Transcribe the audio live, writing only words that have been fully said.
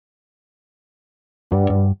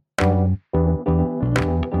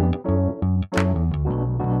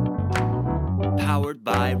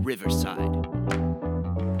by Riverside.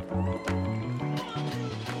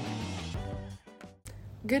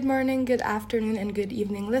 Good morning, good afternoon, and good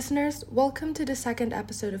evening, listeners. Welcome to the second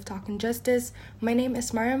episode of Talkin' Justice. My name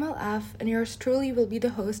is Mariam Al-Af, and yours truly will be the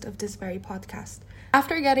host of this very podcast.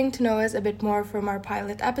 After getting to know us a bit more from our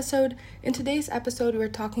pilot episode, in today's episode we're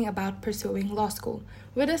talking about pursuing law school.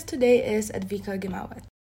 With us today is Advika Gemawat.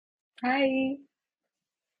 Hi.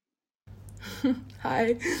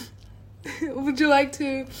 Hi. Would you like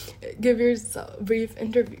to give your brief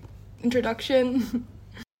introduction?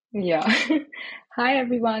 Yeah. Hi,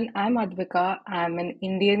 everyone. I'm Advika. I'm an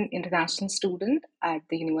Indian international student at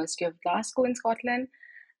the University of Glasgow in Scotland.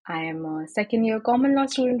 I am a second year common law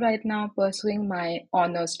student right now, pursuing my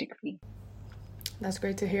honors degree. That's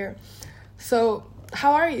great to hear. So,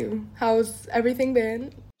 how are you? How's everything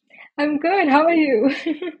been? I'm good. How are you?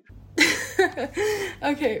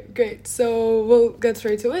 Okay, great. So we'll get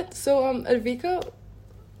straight to it. So, Advika,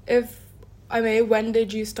 if I may, when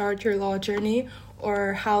did you start your law journey,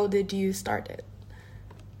 or how did you start it?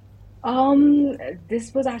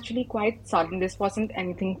 This was actually quite sudden. This wasn't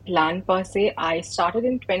anything planned per se. I started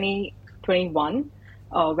in 2021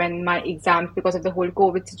 when my exams, because of the whole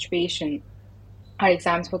COVID situation, our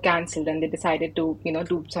exams were cancelled and they decided to,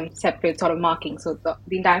 do some separate sort of marking. So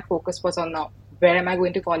the entire focus was on where am I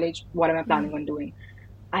going to college? What am I planning on doing?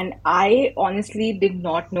 And I honestly did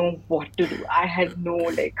not know what to do. I had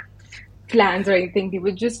no plans or anything. We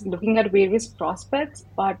were just looking at various prospects,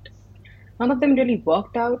 but none of them really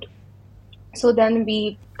worked out. So then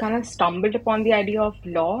we kind of stumbled upon the idea of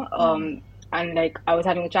law. And I was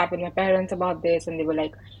having a chat with my parents about this, and they were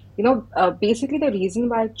like, basically the reason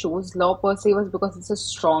why I chose law per se was because it's a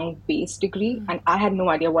strong base degree, and I had no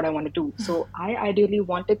idea what I want to do. So I ideally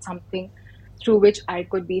wanted something through which I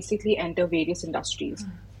could basically enter various industries.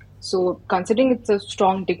 So considering it's a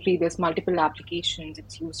strong degree, there's multiple applications,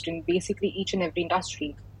 it's used in basically each and every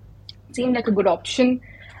industry. It seemed like a good option.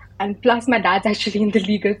 And plus my dad's actually in the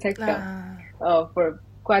legal sector for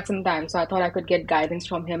quite some time. So I thought I could get guidance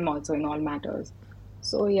from him also in all matters.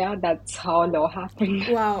 So yeah, that's how law happened.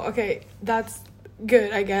 Wow, okay, that's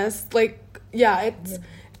good, I guess.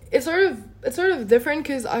 It's sort of different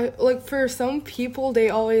because for some people they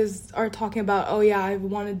always are talking about, oh yeah, I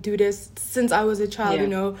want to do this since I was a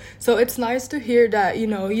child, so it's nice to hear that you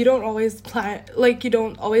don't always plan, you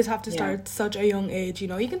don't always have to start at such a young age. You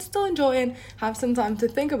can still enjoy and have some time to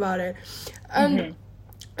think about it. And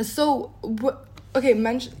so you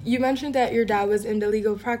mentioned that your dad was in the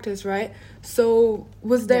legal practice, right? So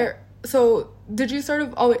did you sort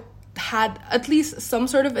of always had at least some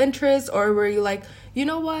sort of interest, or were you like, you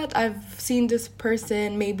know what, I've seen this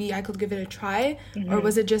person, maybe I could give it a try? Or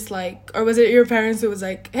was it just or was it your parents who was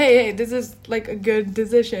like, hey, this is a good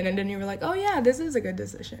decision, and then you were like, oh yeah, this is a good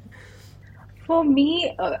decision? For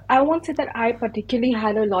me, I won't say that I particularly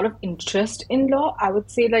had a lot of interest in law. I would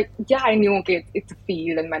say I knew, okay, it's a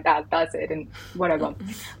field and my dad does it and whatever.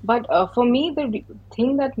 But for me, the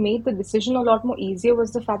thing that made the decision a lot more easier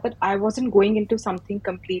was the fact that I wasn't going into something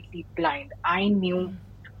completely blind. I knew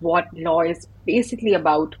what law is basically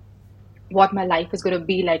about, what my life is going to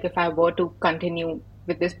be like if I were to continue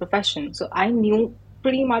with this profession. So I knew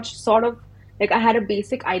pretty much I had a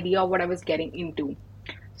basic idea of what I was getting into.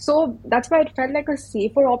 So that's why it felt like a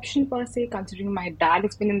safer option per se, considering my dad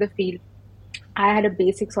has been in the field. I had a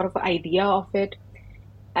basic sort of idea of it.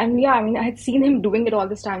 And yeah, I mean, I had seen him doing it all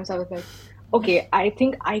this time. So I was like, okay, I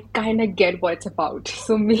think I kind of get what it's about.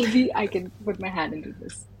 So maybe I can put my hand into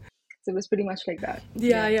this. So it was pretty much like that.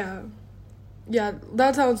 Yeah,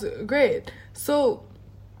 that sounds great. So,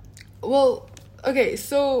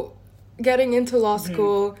 so getting into law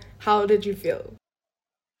school, how did you feel?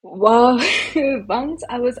 Well, once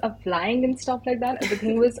I was applying and stuff like that, the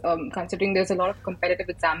thing was, considering there's a lot of competitive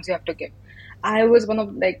exams you have to give, I was one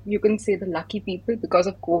of, you can say, the lucky people. Because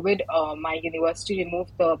of COVID, my university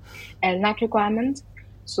removed the LNAT requirements,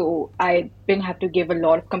 so I didn't have to give a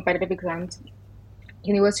lot of competitive exams.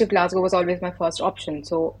 University of Glasgow was always my first option,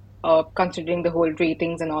 so considering the whole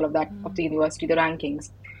ratings and all of that of the university, the rankings.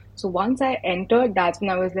 So once I entered, that's when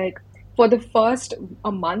I was like, for the first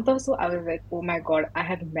a month or so, I was like, oh my God, I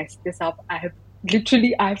have messed this up. I have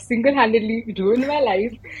single-handedly ruined my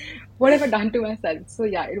life. What have I done to myself? So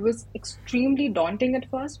yeah, it was extremely daunting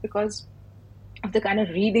at first because of the kind of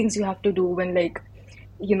readings you have to do when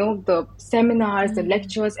the seminars, the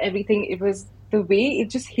lectures, everything. It was the way it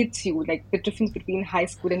just hits you, the difference between high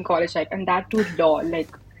school and college life, and that too law,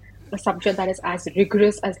 a subject that is as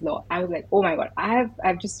rigorous as law. I was like, oh my God,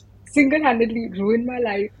 I've just single-handedly ruined my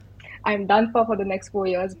life. I'm done for the next 4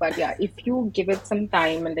 years. But yeah, if you give it some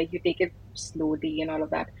time and you take it slowly and all of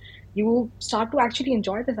that, you start to actually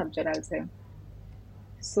enjoy the subject, I'll say.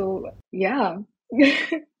 So yeah.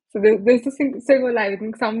 So there's a silver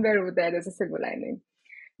lining somewhere over there. There's a silver lining.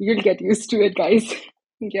 You'll get used to it, guys.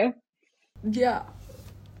 Yeah. Yeah.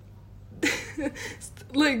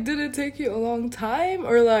 Like, did it take you a long time,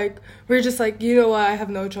 or like we're just like, you know what, I have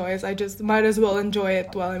no choice, I just might as well enjoy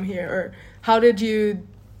it while I'm here? Or how did you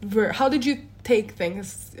take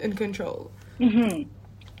things in control? Hmm.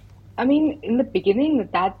 I mean, in the beginning,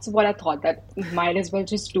 that's what I thought, that might as well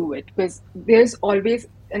just do it, because there's always,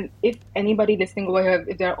 and if anybody listening over here,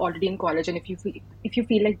 if they're already in college, and if you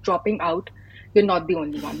feel like dropping out, you're not the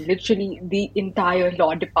only one. Literally, the entire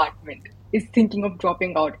law department is thinking of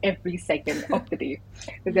dropping out every second of the day.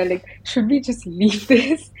 They're like, should we just leave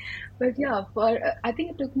this? But yeah, for I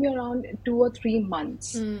think it took me around 2 or 3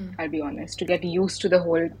 months, I'll be honest, to get used to the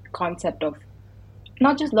whole concept of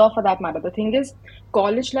not just law for that matter. The thing is,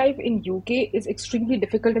 college life in UK is extremely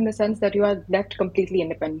difficult in the sense that you are left completely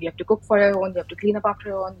independent. You have to cook for your own, you have to clean up after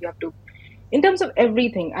your own, you have to, in terms of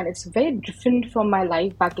everything, and it's very different from my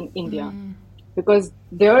life back in India, because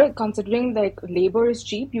they're considering like labor is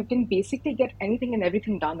cheap. You can basically get anything and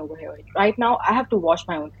everything done over here. Right now, I have to wash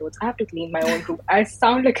my own clothes. I have to clean my own room. I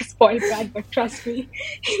sound like a spoiled brat, but trust me,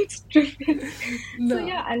 it's different. So No.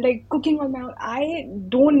 yeah, and like cooking on my own, I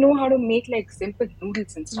don't know how to make like simple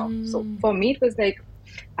noodles and stuff. So for me, it was like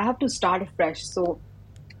I have to start afresh. So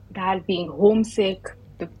that being homesick,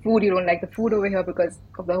 the food, you don't like the food over here because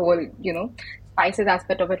of the whole, spices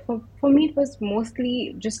aspect of it. For me, it was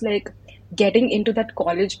mostly just like getting into that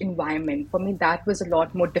college environment. For me, that was a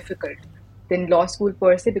lot more difficult than law school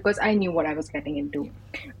per se, because I knew what I was getting into.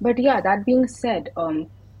 But yeah, that being said,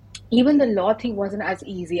 even the law thing wasn't as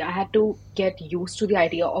easy. I had to get used to the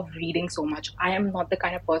idea of reading so much. I am not the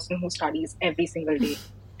kind of person who studies every single day.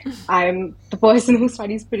 I'm the person who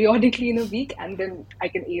studies periodically in a week, and then I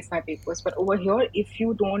can ace my papers. But over here, if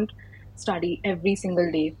you don't study every single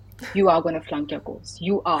day, you are going to flunk your course.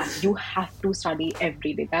 You are. You have to study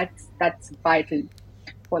every day. That's vital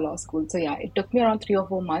for law school. So yeah, it took me around 3 or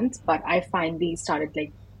 4 months, but I finally started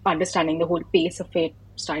like understanding the whole pace of it,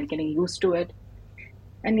 started getting used to it.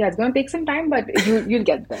 And yeah, it's gonna take some time, but you'll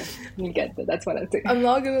get there. You'll get there. That's what I'll say. I'm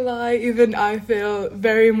not gonna lie, even I feel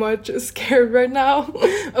very much scared right now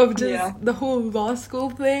of Yeah, just the whole law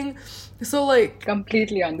school thing. So like,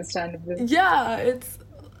 completely understandable. yeah,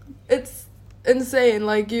 it's insane.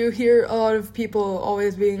 Like, you hear a lot of people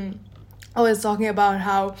always talking about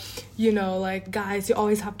how, like, guys, you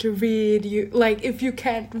always have to read. You, like, if you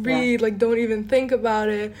can't Yeah. read, like, don't even think about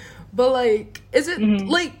it. But like, is it Hmm.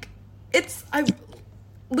 like, it's I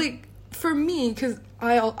like, for me, because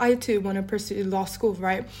I too want to pursue law school,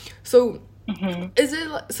 right? So Hmm. is it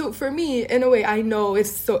so for me, in a way, I know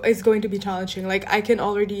it's going to be challenging. Like, I can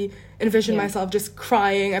already envision Yeah. myself just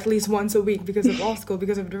crying at least once a week because of law school,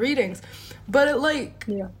 because of the readings. But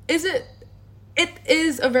Yeah. is it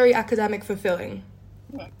is a very academic fulfilling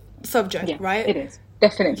subject, Yeah, right? it is.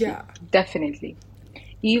 Definitely. Yeah. Definitely.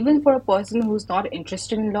 Even for a person who's not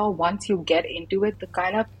interested in law, once you get into it, the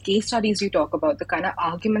kind of case studies you talk about, the kind of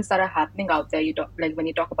arguments that are happening out there, you talk like when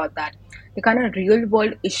you talk about that, the kind of real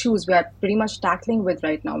world issues we are pretty much tackling with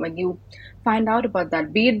right now, when you find out about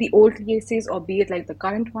that, be it the old cases or be it like the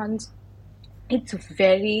current ones, it's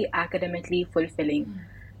very academically fulfilling.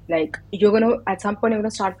 Like, you're gonna at some point you're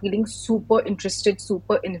gonna start feeling super interested,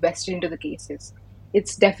 super invested into the cases.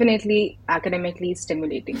 It's definitely academically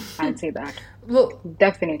stimulating, I'll say that. Well,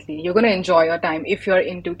 Definitely. You're gonna enjoy your time if you're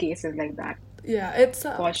into cases like that, yeah, it's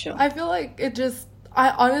for sure. I feel like it just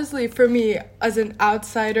I honestly, for me, as an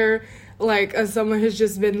outsider, like, as someone who's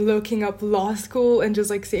just been looking up law school and just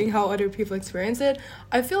like seeing how other people experience it,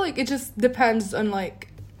 I feel like it just depends on like,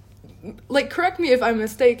 correct me if I'm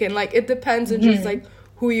mistaken, like, it depends on just like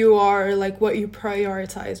who you are, or like what you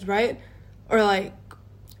prioritize, right? Or like,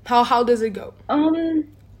 how does it go? Um,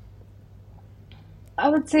 I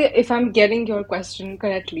would say, if I'm getting your question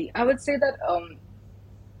correctly, I would say that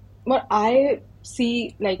what I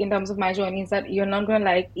see, like in terms of my journey, is that you're not going to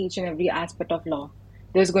like each and every aspect of law.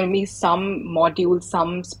 There's going to be some modules,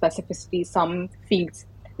 some specificity, some fields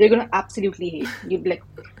you're going to absolutely hate. You'd be like,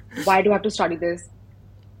 why do I have to study this?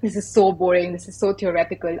 This is so boring. This is so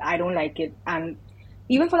theoretical. I don't like it. And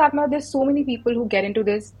even for that matter, there's so many people who get into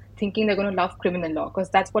this thinking they're going to love criminal law, because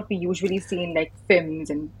that's what we usually see in like films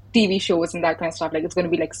and TV shows and that kind of stuff. Like, it's going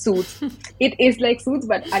to be like Suits. It is like Suits,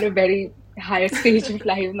 but at a very higher stage of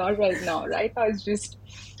life. Not right now. Right now, it's just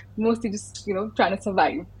mostly just trying to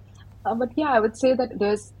survive. But yeah, I would say that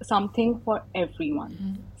there's something for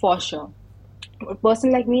everyone, for sure. a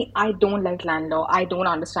person like me, I don't like land law. I don't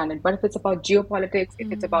understand it. But if it's about geopolitics,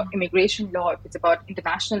 if it's about immigration law, if it's about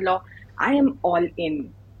international law, I am all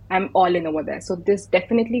in. I'm all in over there. So there's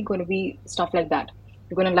definitely going to be stuff like that.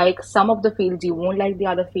 You're going to like some of the fields, you won't like the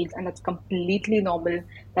other fields, and that's completely normal.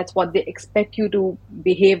 That's what they expect you to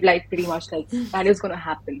behave like, pretty much like that is going to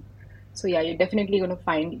happen. So yeah, you're definitely going to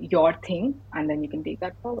find your thing, and then you can take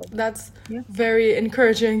that forward. That's Yeah. very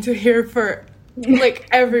encouraging to hear for like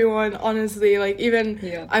everyone, honestly. Like even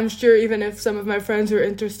Yeah. I'm sure even if some of my friends are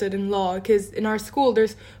interested in law, because in our school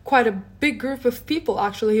there's quite a big group of people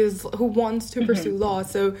actually who wants to pursue law.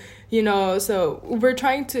 So so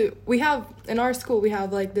we have in our school we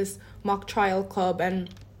have like this mock trial club, and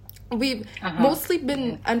we've mostly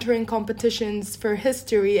been entering competitions for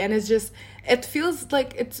history, and it feels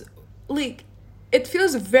like it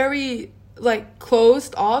feels very like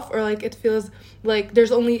closed off, or like it feels like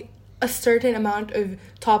there's only a certain amount of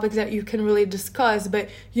topics that you can really discuss. But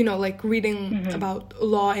like reading about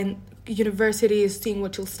law in universities, seeing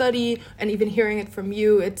what you'll study, and even hearing it from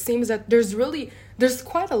you, it seems that there's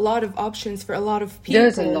quite a lot of options for a lot of people.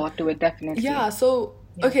 There's a lot to it, definitely. Yeah, so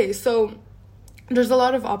okay, so there's a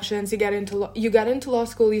lot of options. You get into law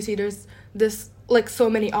school, you see there's this like so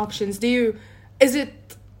many options. Is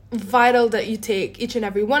it vital that you take each and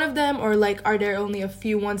every one of them, or like are there only a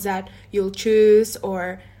few ones that you'll choose,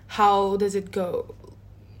 or how does it go?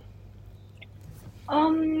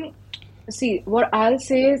 See, what I'll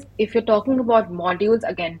say is if you're talking about modules,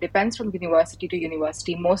 again, depends from university to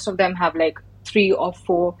university. Most of them have like 3 or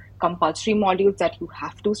 4 compulsory modules that you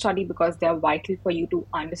have to study because they're vital for you to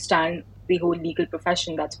understand the whole legal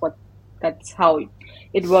profession. That's how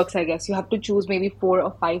it works, I guess. You have to choose maybe 4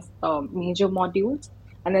 or 5 major modules,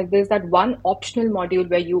 and then there's that one optional module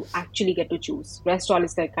where you actually get to choose. Rest all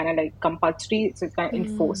is like kind of like compulsory, so it's kind of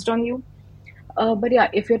enforced on you. But yeah,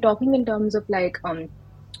 if you're talking in terms of like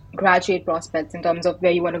graduate prospects, in terms of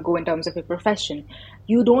where you want to go in terms of your profession,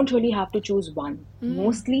 you don't really have to choose one.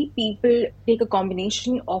 Mostly people take a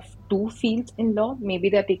combination of 2 fields in law. Maybe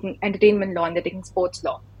they're taking entertainment law and they're taking sports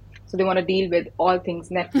law. So they want to deal with all things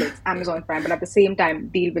Netflix, Amazon Prime, but at the same time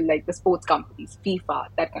deal with like the sports companies, FIFA,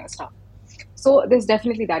 that kind of stuff. So there's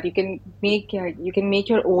definitely that you can make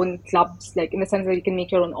your own clubs, like in the sense that you can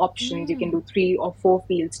make your own options. You can do 3 or 4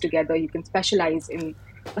 fields together. You can specialize in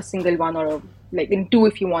a single one, or like in 2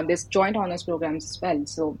 if you want. There's joint honors programs as well.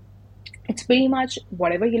 So it's pretty much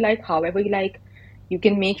whatever you like, however you like. You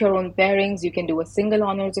can make your own pairings. You can do a single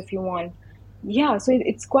honors if you want. Yeah, so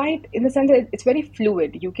it's quite, in the sense that it's very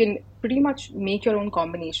fluid. You can pretty much make your own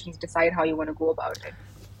combinations, decide how you want to go about it.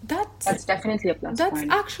 That's definitely a plus That's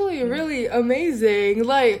point. actually really amazing.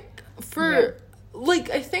 I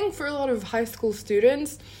think for a lot of high school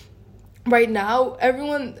students right now,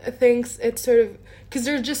 everyone thinks it's sort of,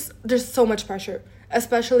 because there's so much pressure,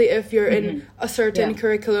 especially if you're in a certain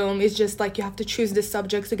curriculum. It's just like you have to choose this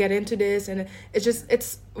subject to get into this, and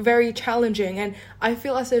it's very challenging. And I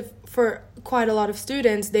feel as if for quite a lot of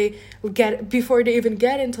students, before they even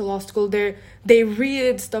get into law school, they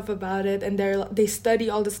read stuff about it, and they study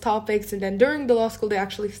all these topics, and then during the law school they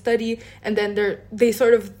actually study, and then they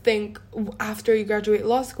sort of think after you graduate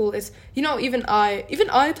law school, it's even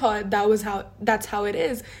I thought that's how it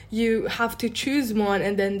is. You have to choose one,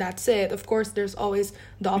 and then that's it. Of course there's always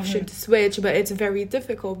the option to switch, but it's very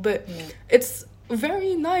difficult. But it's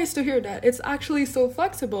very nice to hear that it's actually so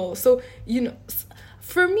flexible. So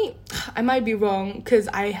for me, I might be wrong because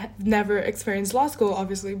I have never experienced law school,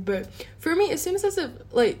 obviously, but for me, it seems as if,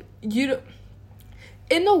 like,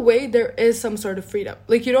 in a way, there is some sort of freedom.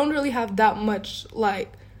 Like, you don't really have that much,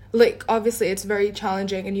 like, obviously, it's very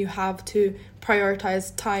challenging and you have to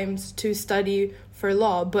prioritize times to study for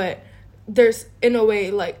law, but there's, in a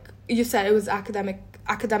way, like you said, it was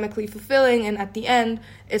academically fulfilling, and at the end,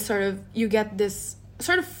 it's sort of, you get this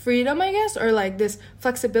sort of freedom, I guess, or like this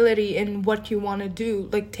flexibility in what you want to do,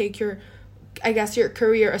 like take your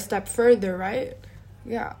career a step further, right?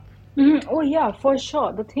 Yeah. Oh, yeah, for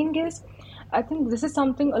sure. The thing is, I think this is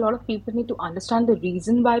something a lot of people need to understand. The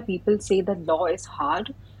reason why people say that law is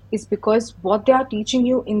hard is because what they are teaching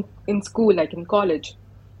you in school, like in college,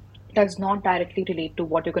 does not directly relate to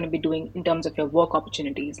what you're going to be doing in terms of your work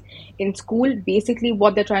opportunities. In school, basically,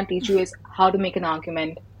 what they're trying to teach you is how to make an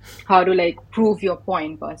argument, how to like prove your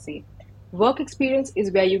point per se. Work experience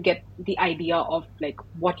is where you get the idea of like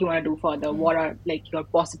what you want to do further, what are like your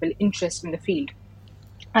possible interests in the field.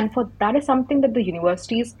 And for that is something that the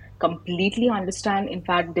universities completely understand. In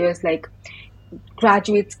fact, there's like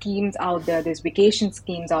graduate schemes out there, there's vacation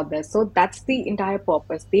schemes out there. So that's the entire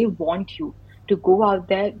purpose. They want you to go out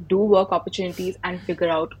there, do work opportunities, and figure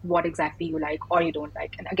out what exactly you like or you don't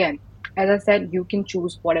like. And again, As I said, you can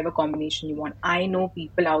choose whatever combination you want. I know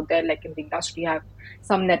people out there, like in the industry, have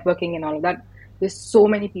some networking and all of that. There's so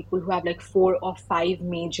many people who have like 4 or 5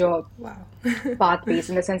 major Wow. pathways,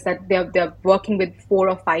 in the sense that they're working with 4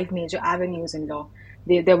 or 5 major avenues in law.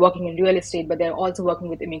 They're working in real estate, but they're also working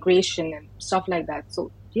with immigration and stuff like that.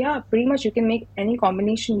 So yeah, pretty much you can make any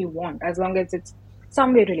combination you want as long as it's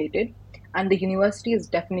some way related. And the university is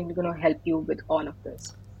definitely going to help you with all of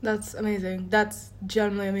this. That's amazing. That's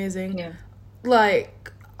genuinely amazing. Yeah.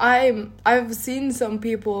 Like I've seen some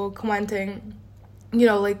people commenting,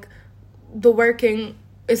 like the working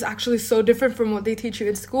is actually so different from what they teach you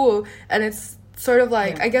in school, and it's sort of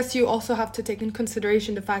like, Yeah. I guess you also have to take in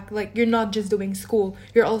consideration the fact like you're not just doing school,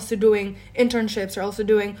 you're also doing internships, you're also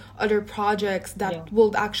doing other projects that Yeah.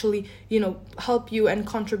 will actually help you and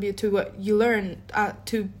contribute to what you learn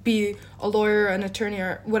to be a lawyer, an attorney,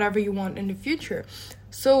 or whatever you want in the future.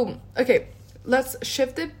 So okay, let's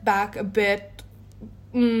shift it back a bit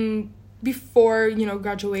before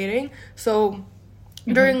graduating. So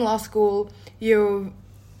during law school, you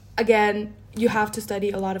have to study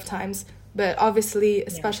a lot of times, but obviously,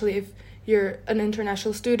 especially if you're an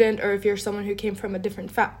international student, or if you're someone who came from a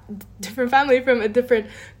different family from a different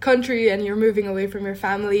country and you're moving away from your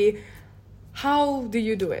family, how do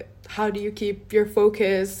you do it? How do you keep your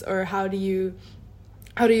focus, or how do you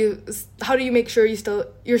make sure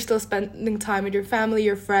you're still spending time with your family,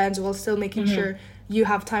 your friends, while still making sure you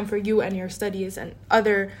have time for you and your studies and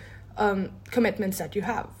other commitments that you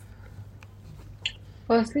have?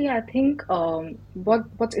 Firstly, I think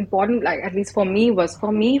what's important, like at least for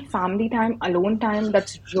me, family time, alone time.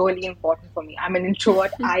 That's really important for me. I'm an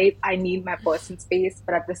introvert. I need my personal space,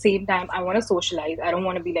 but at the same time, I want to socialize. I don't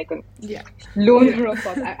want to be like a Yeah. loner of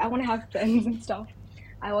course. I want to have friends and stuff.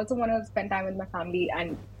 I also want to spend time with my family.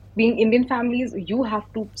 And being Indian families, you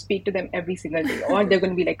have to speak to them every single day, or they're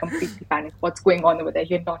going to be like completely panicked. What's going on over there?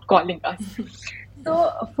 You're not calling us.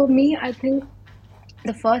 So for me, I think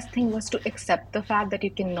the first thing was to accept the fact that you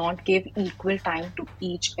cannot give equal time to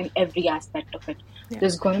each and every aspect of it. Yeah.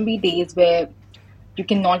 There's going to be days where you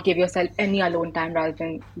cannot give yourself any alone time rather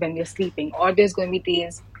than when you're sleeping, or there's going to be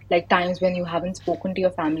days like times when you haven't spoken to your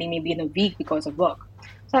family maybe in a week because of work.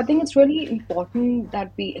 So I think it's really important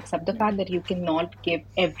that we accept the fact that you cannot give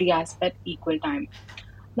every aspect equal time.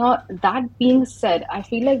 Now, that being said, I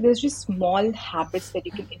feel like there's just small habits that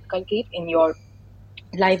you can inculcate in your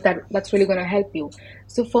life that's really going to help you.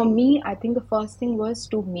 So for me, I think the first thing was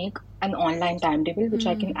to make an online timetable which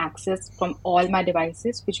I can access from all my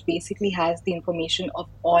devices, which basically has the information of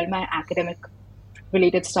all my academic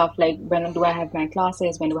related stuff, like when do I have my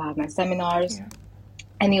classes, when do I have my seminars,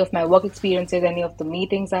 any of my work experiences, any of the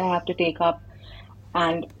meetings I have to take up,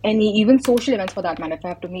 and any even social events for that matter. If I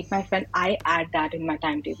have to meet my friend, I add that in my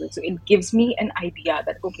timetable. So it gives me an idea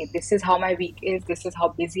that, okay, this is how my week is, this is how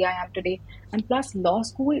busy I am today. And plus, law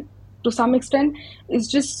school, to some extent, is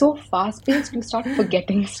just so fast paced, you start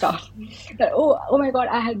forgetting stuff. That, oh my God,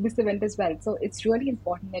 I had this event as well. So it's really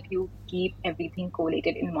important that you keep everything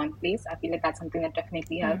collated in one place. I feel like that's something that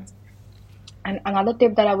definitely helps. And another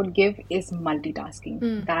tip that I would give is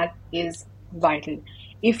multitasking. That is vital.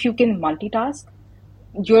 If you can multitask,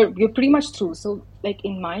 you're pretty much through. So like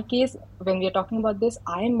in my case, when we are talking about this,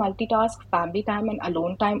 I multitask family time and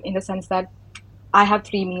alone time, in the sense that I have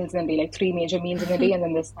 3 meals in a day, like 3 major meals in a day, and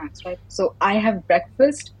then there's snacks, right? So I have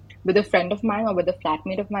breakfast with a friend of mine or with a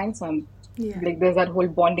flatmate of mine. So I'm like, there's that whole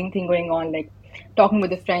bonding thing going on, like talking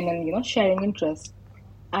with a friend and sharing interest.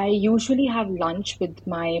 I usually have lunch with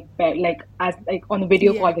my like on a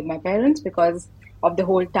video call with my parents because of the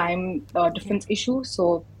whole time difference issue.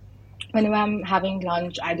 So whenever I'm having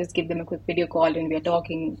lunch, I just give them a quick video call and we are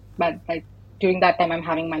talking. But like during that time, I'm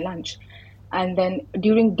having my lunch. And then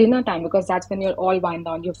during dinner time, because that's when you're all wind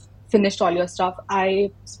down, you've finished all your stuff,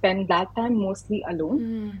 I spend that time mostly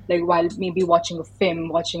alone, like while maybe watching a film,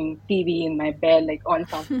 watching TV in my bed, like all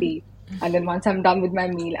comfy. And then once I'm done with my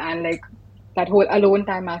meal and like that whole alone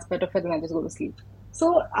time aspect of it, then I just go to sleep.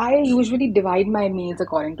 So I usually divide my meals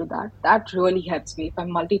according to that. That really helps me. If I'm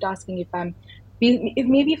multitasking, if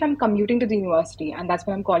I'm commuting to the university and that's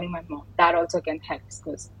when I'm calling my mom, that also again helps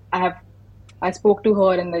because I spoke to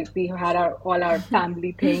her and like we had all our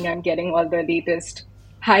family thing. I'm getting all the latest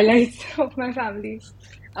highlights of my family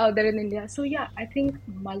out there in India. So yeah, I think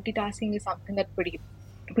multitasking is something that pretty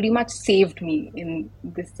much saved me in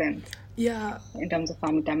this sense. Yeah. In terms of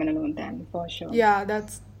family time and alone time, for sure. Yeah,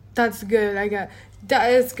 that's good.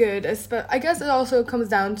 That is good. I guess it also comes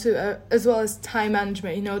down to as well as time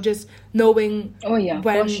management. Just knowing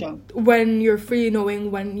for sure. when you're free,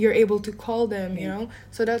 knowing when you're able to call them.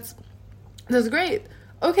 So that's great.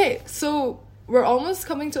 Okay, so we're almost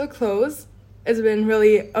coming to a close. It's been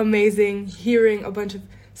really amazing hearing a bunch of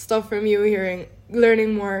stuff from you,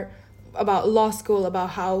 learning more about law school,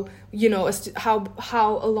 about how, you know,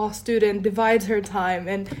 how a law student divides her time,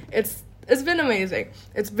 and it's been amazing.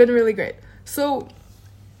 It's been really great. So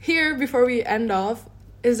here, before we end off,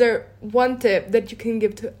 is there one tip that you can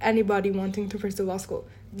give to anybody wanting to pursue law school?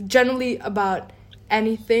 Generally about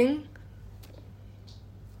anything?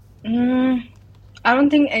 I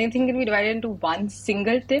don't think anything can be divided into one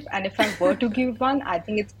single tip. And if I were to give one, I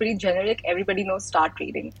think it's pretty generic. Everybody knows start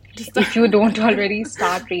reading. If you don't already,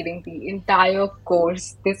 start reading. The entire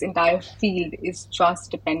course, this entire field is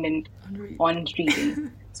just dependent on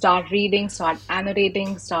reading. Start reading, start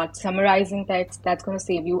annotating, start summarizing text. That's going to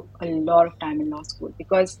save you a lot of time in law school,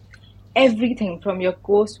 because everything from your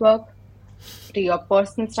coursework to your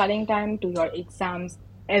personal studying time to your exams,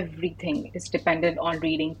 everything is dependent on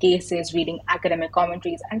reading cases, reading academic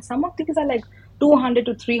commentaries, and some of these are like 200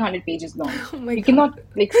 to 300 pages long. You cannot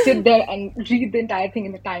like sit there and read the entire thing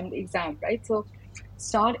in the timed exam, right? So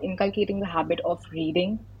start inculcating the habit of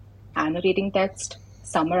reading, annotating text,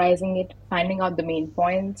 summarizing it, finding out the main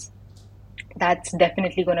points. That's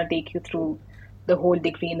definitely going to take you through the whole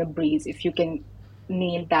degree in a breeze if you can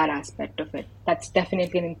nail that aspect of it. That's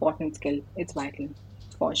definitely an important skill. It's vital,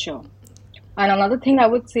 for sure. And another thing I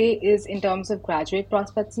would say is in terms of graduate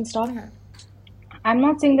prospects and stuff, I'm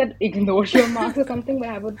not saying that ignore your marks or something, but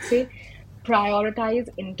I would say prioritize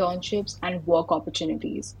internships and work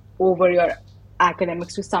opportunities over your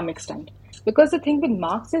academics to some extent. Because the thing with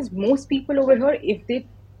marks is most people over here, if they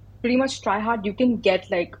pretty much try hard, you can get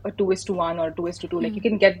like a 2:1 or a 2:2, like you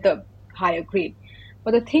can get the higher grade.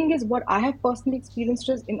 But the thing is, what I have personally experienced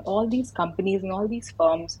is in all these companies, in all these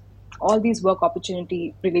firms, all these work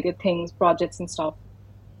opportunity related things, projects and stuff,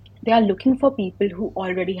 they are looking for people who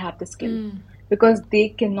already have the skill, because they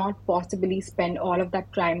cannot possibly spend all of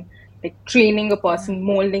that time like training a person,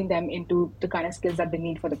 molding them into the kind of skills that they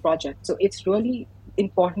need for the project. So it's really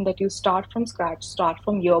important that you start from scratch, start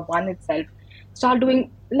from year one itself, start doing,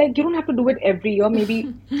 like, you don't have to do it every year,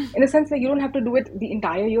 maybe in a sense, like you don't have to do it the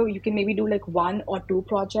entire year. You can maybe do like 1 or 2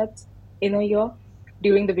 projects in a year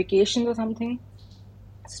during the vacations or something.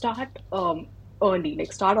 Start early,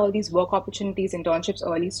 like start all these work opportunities, internships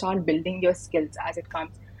early, start building your skills as it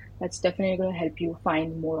comes. That's definitely going to help you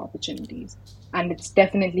find more opportunities. And it's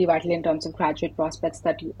definitely vital in terms of graduate prospects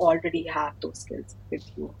that you already have those skills with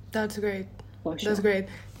you. That's great. For sure. That's great.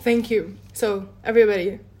 Thank you. So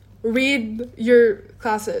everybody, read your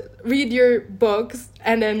classes, read your books,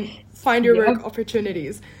 and then find your work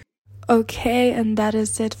opportunities. Okay, and that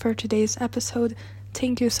is it for today's episode.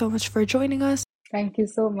 Thank you so much for joining us. Thank you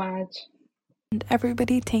so much. And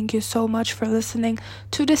everybody, thank you so much for listening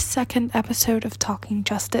to this second episode of Talking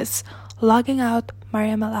Justice. Logging out,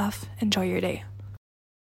 Mariam Alaf. Enjoy your day.